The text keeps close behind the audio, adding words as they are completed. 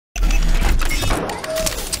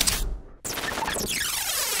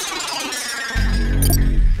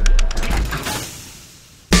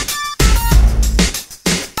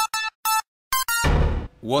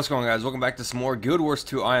What's going on, guys? Welcome back to some more Guild Wars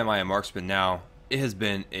 2 I am Marksman. Now, it has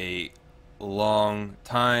been a long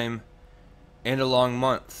time and a long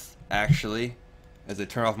month, actually, as I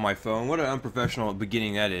turn off my phone. What an unprofessional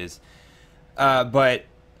beginning that is.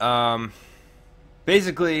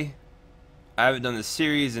 Basically, I haven't done this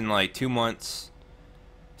series in like 2 months.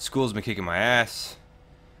 School's been kicking my ass.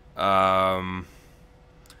 My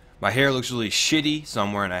hair looks really shitty, so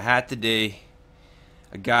I'm wearing a hat today.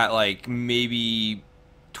 I got like maybe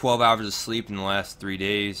 12 hours of sleep in the last 3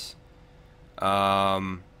 days. So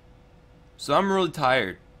I'm really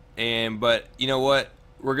tired. But you know what?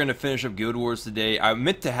 We're gonna finish up Guild Wars today. I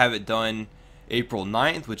meant to have it done April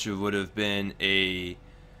 9th, which would have been a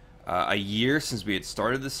year since we had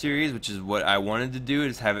started the series, which is what I wanted to do,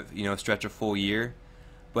 is have it, stretch a full year.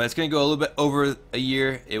 But it's gonna go a little bit over a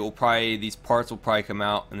year. It will probably, these parts will probably come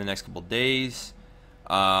out in the next couple days.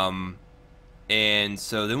 And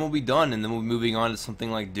so then we'll be done, and then we'll be moving on to something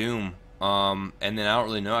like Doom. And then I don't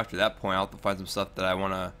really know after that point. I'll have to find some stuff that I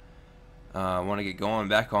wanna get going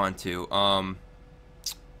back onto. But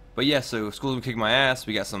yeah, so school's been kicking my ass.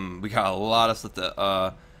 We got a lot of stuff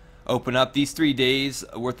to open up. These 3 days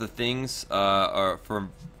worth of things are for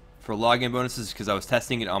login bonuses, because I was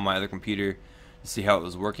testing it on my other computer to see how it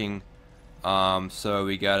was working. So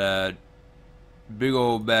we got a big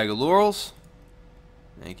old bag of laurels.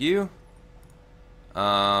 Thank you.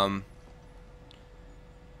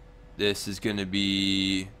 This is gonna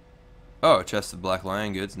be a chest of black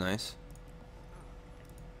lion goods, nice.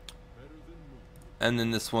 And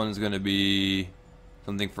then this one is gonna be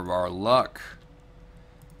something for our luck.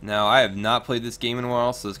 Now, I have not played this game in a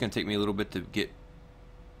while, so it's gonna take me a little bit to get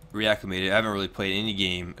reacclimated. I haven't really played any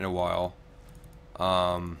game in a while.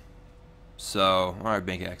 So, alright,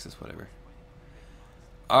 bank access, whatever.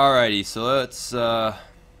 Alrighty, so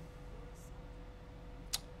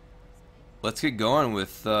let's get going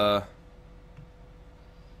with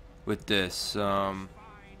this.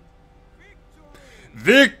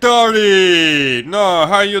 Victory! No,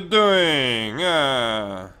 how you doing?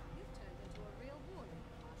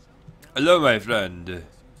 Hello, my friend.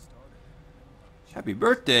 Happy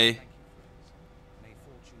birthday.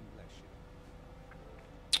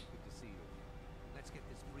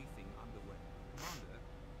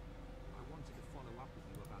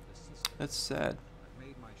 That's sad.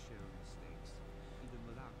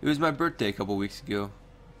 It was my birthday a couple weeks ago.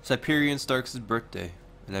 Hyperion Starks' birthday,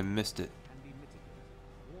 and I missed it.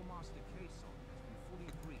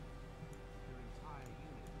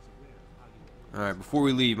 Alright, before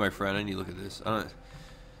we leave, my friend, I need to look at this.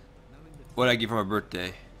 What did I get for my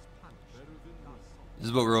birthday? This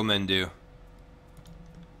is what real men do.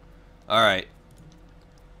 Alright.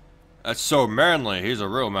 That's so manly. He's a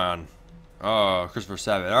real man. Oh, Christopher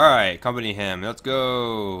Sabat. Alright, accompany him. Let's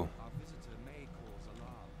go.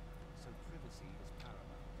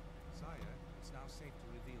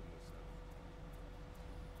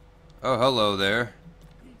 Oh, hello there.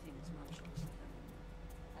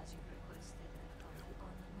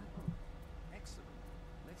 Excellent.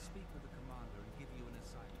 Let's speak with the commander and give you an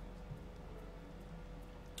assignment.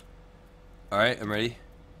 Alright, I'm ready.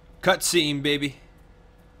 Cutscene, baby.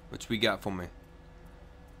 What we got for me?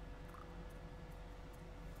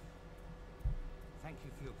 Thank you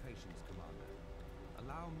for your patience, Commander.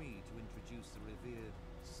 Allow me to introduce the revered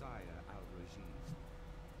Sire Al-Rajiz.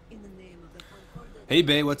 In the name of the Concordat. Hey,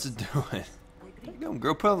 babe, what's it doing?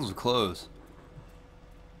 Girl, put on some clothes.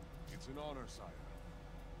 It's an honor, sire.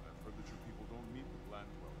 I've heard that your people don't meet with land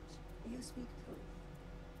dwellers. You speak truth.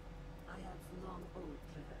 I have long owed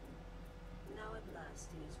Trevor. Now at last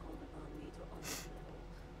he has called upon me to honor my oath.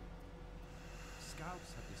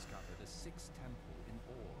 Scouts have discovered a sixth temple in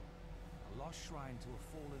Or, a lost shrine to a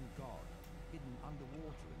fallen god hidden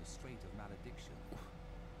underwater in a strait of malediction.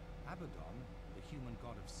 Abaddon, the human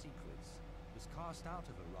god of secrets, was cast out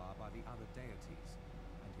of Ra by the other deities,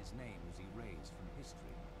 and his name was erased from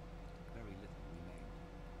history. Very little remained.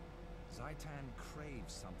 Zaitan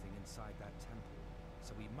craves something inside that temple,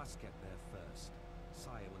 so we must get there first.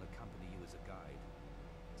 Sire will accompany you as a guide.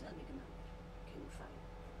 Tell me, Commander, can you fight?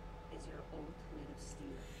 Is your oath made of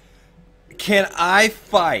steel? Can I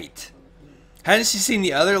fight? Hadn't she seen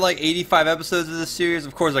the other like 85 episodes of this series?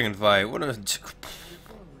 Of course I can fight. What a...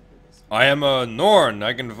 I am a Norn.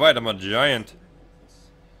 I can fight. I'm a giant.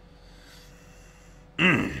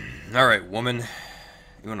 Alright, woman.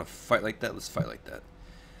 You want to fight like that? Let's fight like that.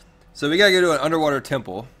 So we gotta go to an underwater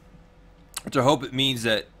temple, which I hope it means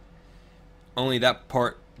that only that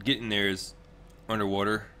part getting there is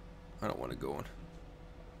underwater. I don't want to go on.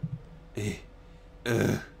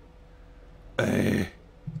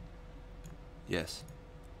 Yes.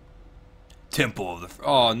 Temple of the...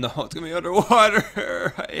 Oh no, it's gonna be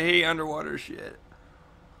underwater. I hate underwater shit.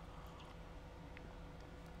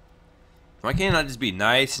 Why can't I just be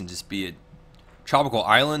nice and just be a tropical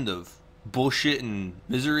island of bullshit and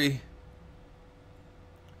misery?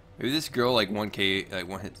 Maybe this girl like 1K, like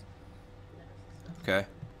one hit. Okay.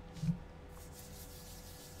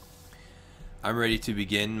 I'm ready to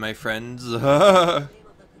begin, my friends. Name of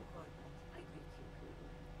the concordant, I greet you, Cougar.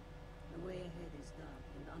 The way ahead is dark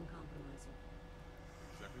and uncompromising.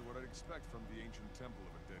 Exactly what I'd expect from the ancient temple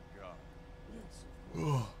of a dead god. Yes, of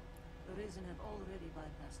course. The Risen have already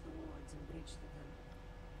bypassed the wards and breached the temple.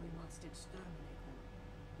 We must exterminate them.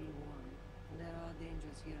 Be warned, there are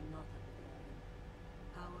dangers here not at the area.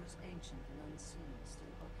 Powers ancient and unseen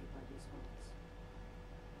still occupy these halls.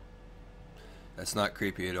 That's not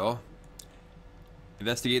creepy at all.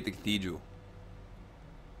 Investigate the cathedral.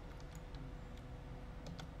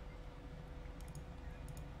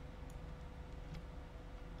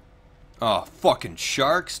 Oh, fucking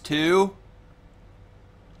sharks too?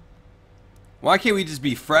 Why can't we just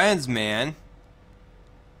be friends, man?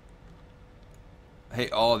 I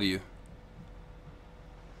hate all of you.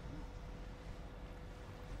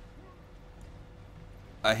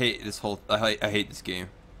 I hate this whole... I hate this game.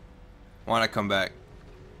 Why not come back?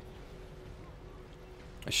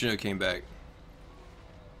 I should have came back.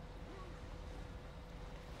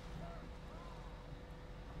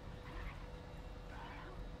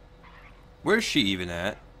 Where's she even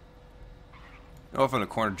at? Off in the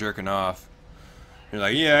corner jerking off. You're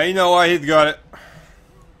like, yeah, you know why he's got it.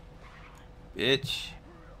 Bitch.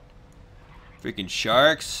 Freaking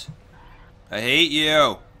sharks. I hate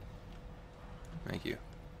you. Thank you.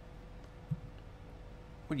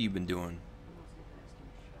 What have you been doing?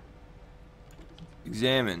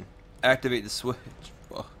 Examine. Activate the switch.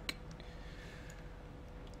 Fuck.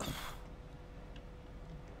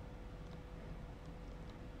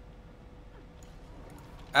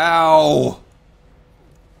 Ow!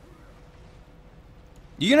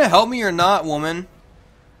 You gonna help me or not, woman?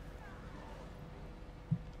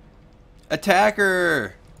 Attack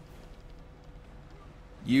her!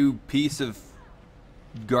 You piece of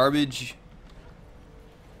garbage.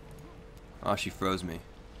 Oh, she froze me.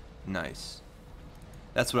 Nice.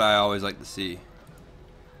 That's what I always like to see.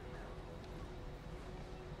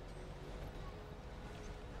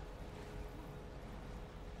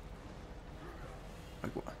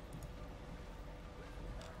 Like what?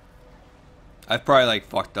 I've probably like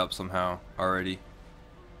fucked up somehow already.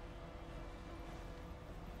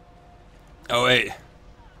 Oh wait.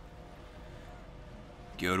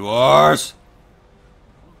 Guild Wars.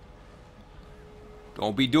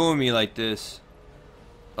 Don't be doing me like this.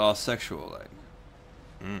 All sexual like.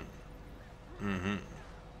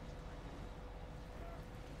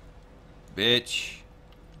 Bitch.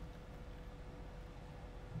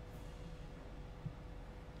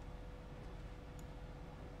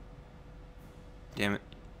 Damn it.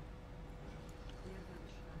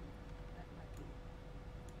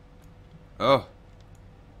 Oh.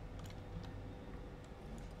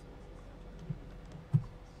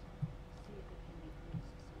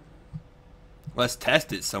 Let's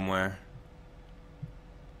test it somewhere.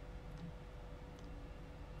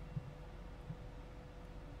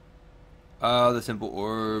 Oh, the simple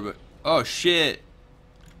orb. Oh, shit.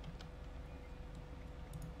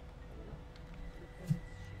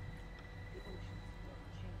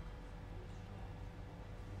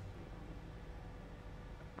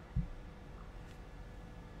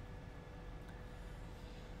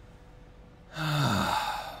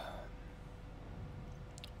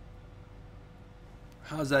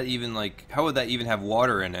 How's that even like, how would that even have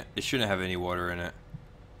water in it? It shouldn't have any water in it.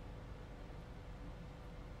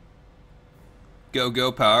 Go,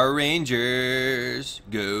 go, Power Rangers.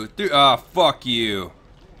 Go through. Ah, fuck you.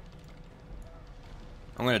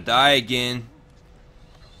 I'm gonna die again.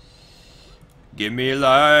 Give me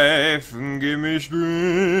life and give me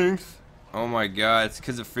strength. Oh my god, it's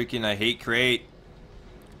because of freaking I hate crate.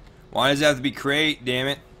 Why does it have to be crate, damn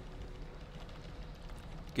it?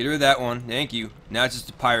 Get rid of that one, thank you. Now it's just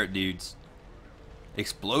the pirate dudes.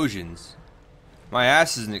 Explosions. My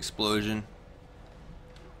ass is an explosion.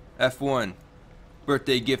 F1.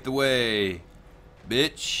 Birthday gift away.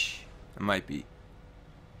 Bitch. I might be.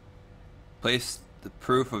 Place the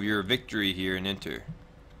proof of your victory here and enter.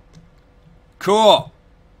 Cool.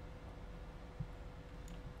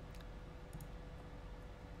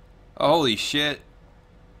 Holy shit.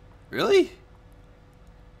 Really?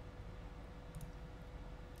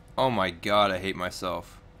 Oh my god, I hate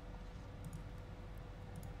myself.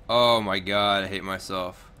 Oh my god, I hate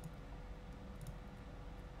myself.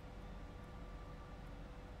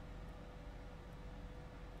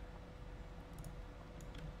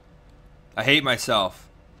 I hate myself.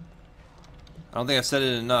 I don't think I've said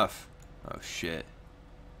it enough. Oh shit.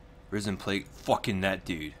 Risen plate. Fucking that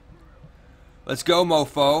dude. Let's go,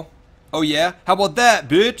 mofo. Oh yeah? How about that,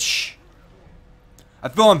 bitch? I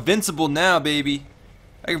feel invincible now, baby.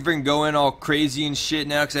 I can freaking go in all crazy and shit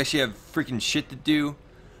now because I actually have freaking shit to do. I'm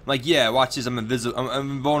like, yeah, watch this. I'm invisible. I'm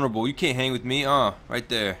invulnerable. You can't hang with me. Right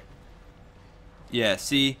there. Yeah,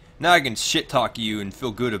 see? Now I can shit talk you and feel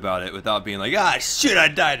good about it without being like, ah, shit, I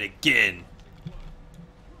died again.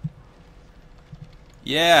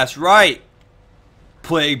 Yeah, that's right.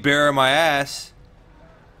 Plague bearer my ass.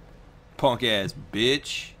 Punk ass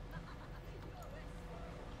bitch.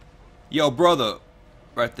 Yo, brother.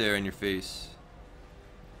 Right there in your face.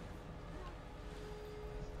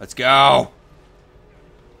 Let's go.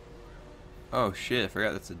 Oh shit, I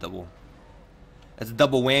forgot that's a double. That's a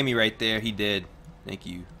double whammy right there. He did. Thank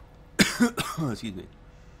you. Excuse me.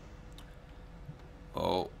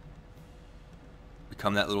 Oh.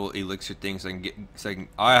 Become that little elixir thing so I can get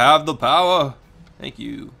I have the power. Thank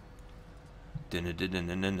you. Oh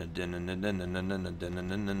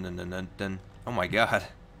my god.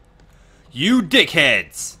 You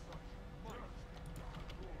dickheads.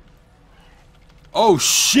 Oh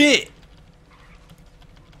shit.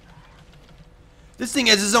 This thing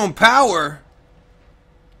has its own power.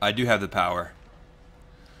 I do have the power.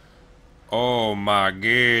 Oh my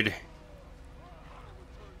god.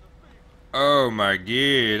 Oh my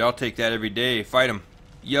god. I'll take that every day. Fight him.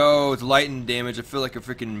 Yo, it's lightning damage. I feel like a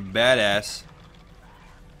freaking badass.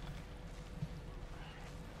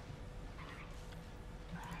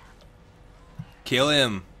 Kill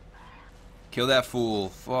him. Kill that fool.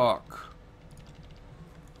 Fuck.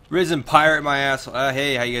 Risen pirate my asshole.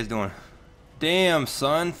 Hey, how you guys doing? Damn,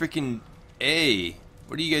 son. Freaking A.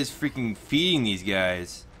 What are you guys freaking feeding these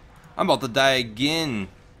guys? I'm about to die again.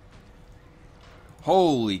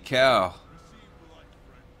 Holy cow.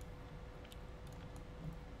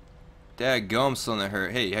 Dadgum, son, that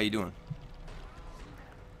hurt. Hey, how you doing?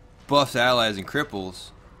 Buffs allies and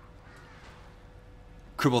cripples.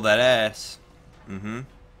 Cripple that ass. Mm-hmm.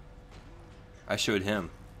 I showed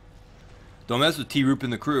him. Don't mess with T-Roop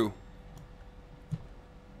and the crew.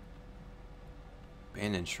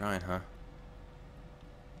 Abandoned shrine, huh?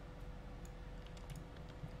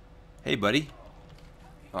 Hey, buddy.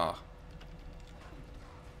 Aw.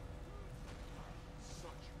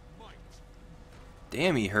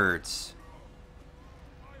 Damn, he hurts.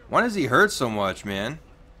 Why does he hurt so much, man?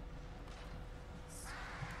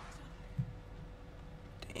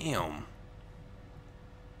 Damn.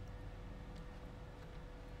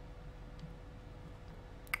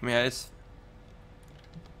 I mean, I just...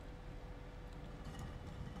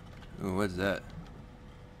 Ooh, what's that?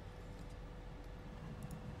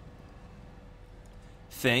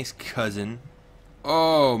 Thanks, cousin.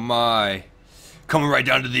 Oh my. Coming right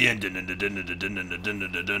down to the end.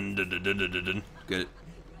 Good.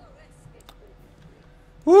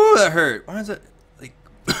 Woo, that hurt. Why is that like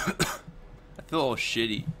I feel all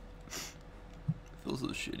shitty. I feel so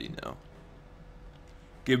shitty now.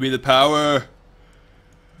 Give me the power.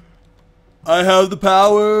 I have the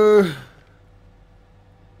power.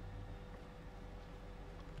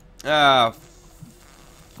 Ah,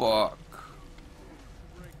 fuck.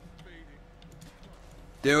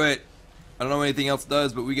 Do it. I don't know what anything else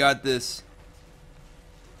does, but we got this.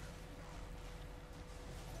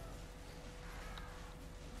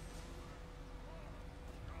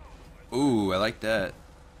 Ooh, I like that.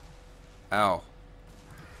 Ow.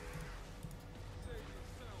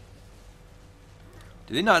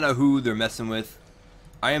 Do they not know who they're messing with?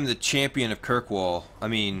 I am the champion of Kirkwall. I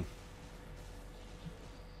mean...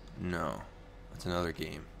 No. That's another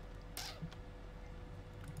game.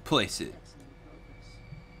 Place it.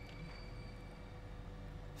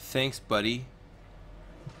 Thanks, buddy.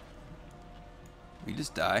 We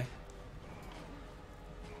just die.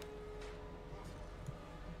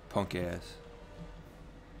 Punk ass.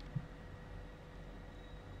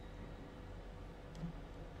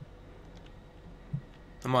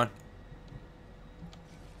 Come on.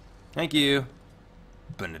 Thank you.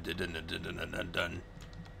 Done.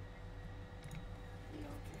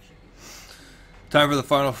 Time for the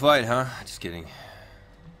final fight, huh? Just kidding.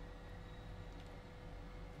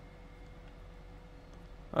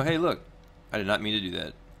 Oh, hey, look. I did not mean to do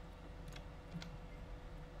that.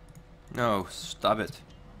 No, stop it.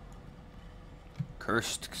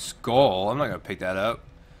 Cursed skull. I'm not gonna pick that up.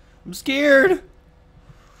 I'm scared.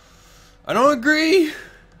 I don't agree.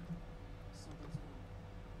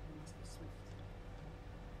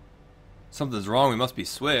 Something's wrong. We must be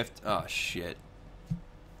swift. Oh, shit.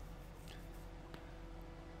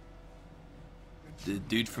 The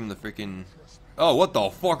dude from the freaking. Oh, what the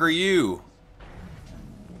fuck are you?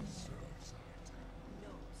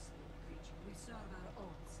 We serve our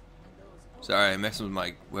oaths, and those oaths Sorry, I'm messing with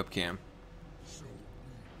my webcam.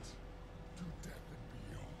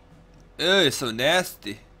 Ugh, it's so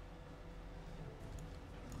nasty.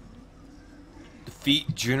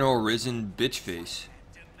 Defeat General Risen Bitchface.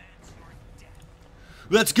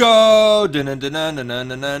 Let's go!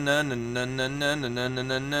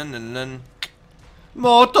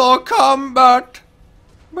 Mortal Kombat!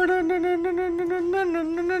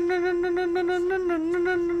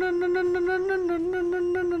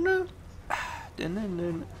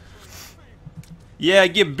 Yeah,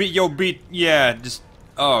 get beat, yo beat, yeah, just,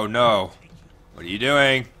 oh no. What are you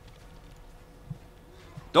doing?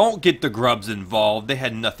 Don't get the grubs involved, they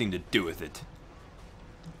had nothing to do with it.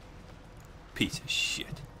 Piece of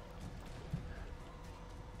shit.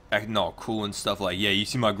 Acting all cool and stuff like, yeah, you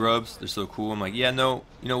see my grubs? They're so cool. I'm like, yeah, no,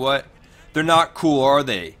 you know what? They're not cool, are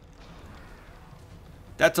they?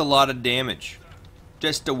 That's a lot of damage.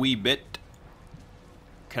 Just a wee bit.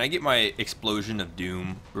 Can I get my explosion of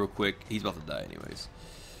doom real quick? He's about to die anyways.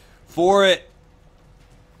 For it!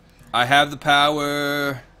 I have the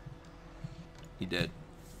power. He dead.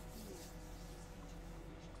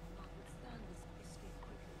 notwithstand this escape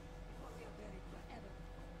quickly, before we are buried forever.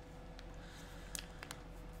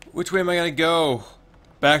 Which way am I gonna go?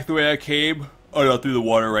 Back the way I came? Oh no, through the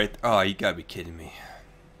water right there. Oh, you gotta be kidding me.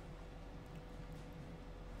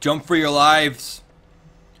 Jump for your lives.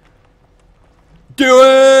 Do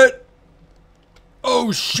it!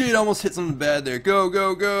 Oh shit, I almost hit something bad there. Go,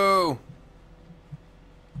 go, go!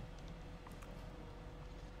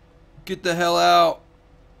 Get the hell out.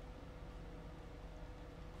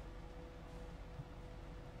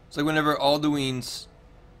 It's like whenever Alduin's...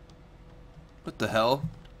 What the hell?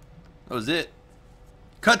 That was it.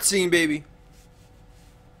 Cutscene, baby.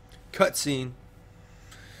 Cutscene.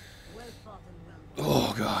 Well fought and well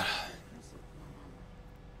done. Oh god.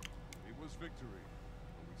 It was victory,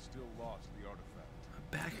 but we still lost the artifact.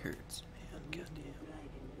 My back hurts, man. You Goddamn. take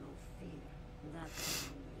pride in no fear. That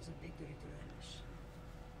is a victory to relish.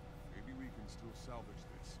 Maybe we can still salvage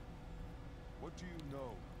this. What do you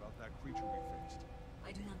know about that creature we faced?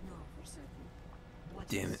 I do not know for certain. What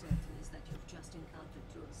Damn is it. certain is that you've just encountered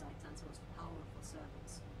two of Zaitan's most powerful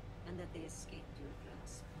servants, and that they escaped your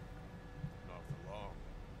grasp. Not for long.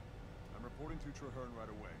 I'm reporting to Traherne right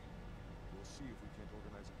away. We'll see if we can't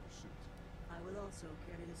organize a pursuit. I will also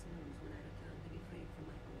carry this news when I return to be freed from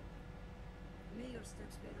my home. May your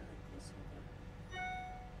steps bear relentless, brother.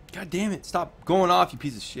 God damn it. Stop going off, you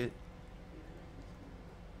piece of shit.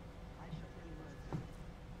 I shall tell you where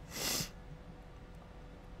it's going.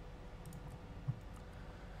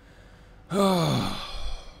 Oh,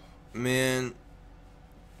 man.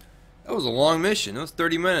 That was a long mission. It was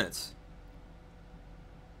 30 minutes.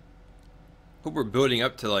 Hope we're building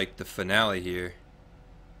up to, like, the finale here.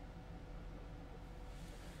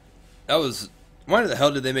 That was... Why the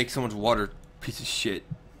hell did they make so much water? Piece of shit.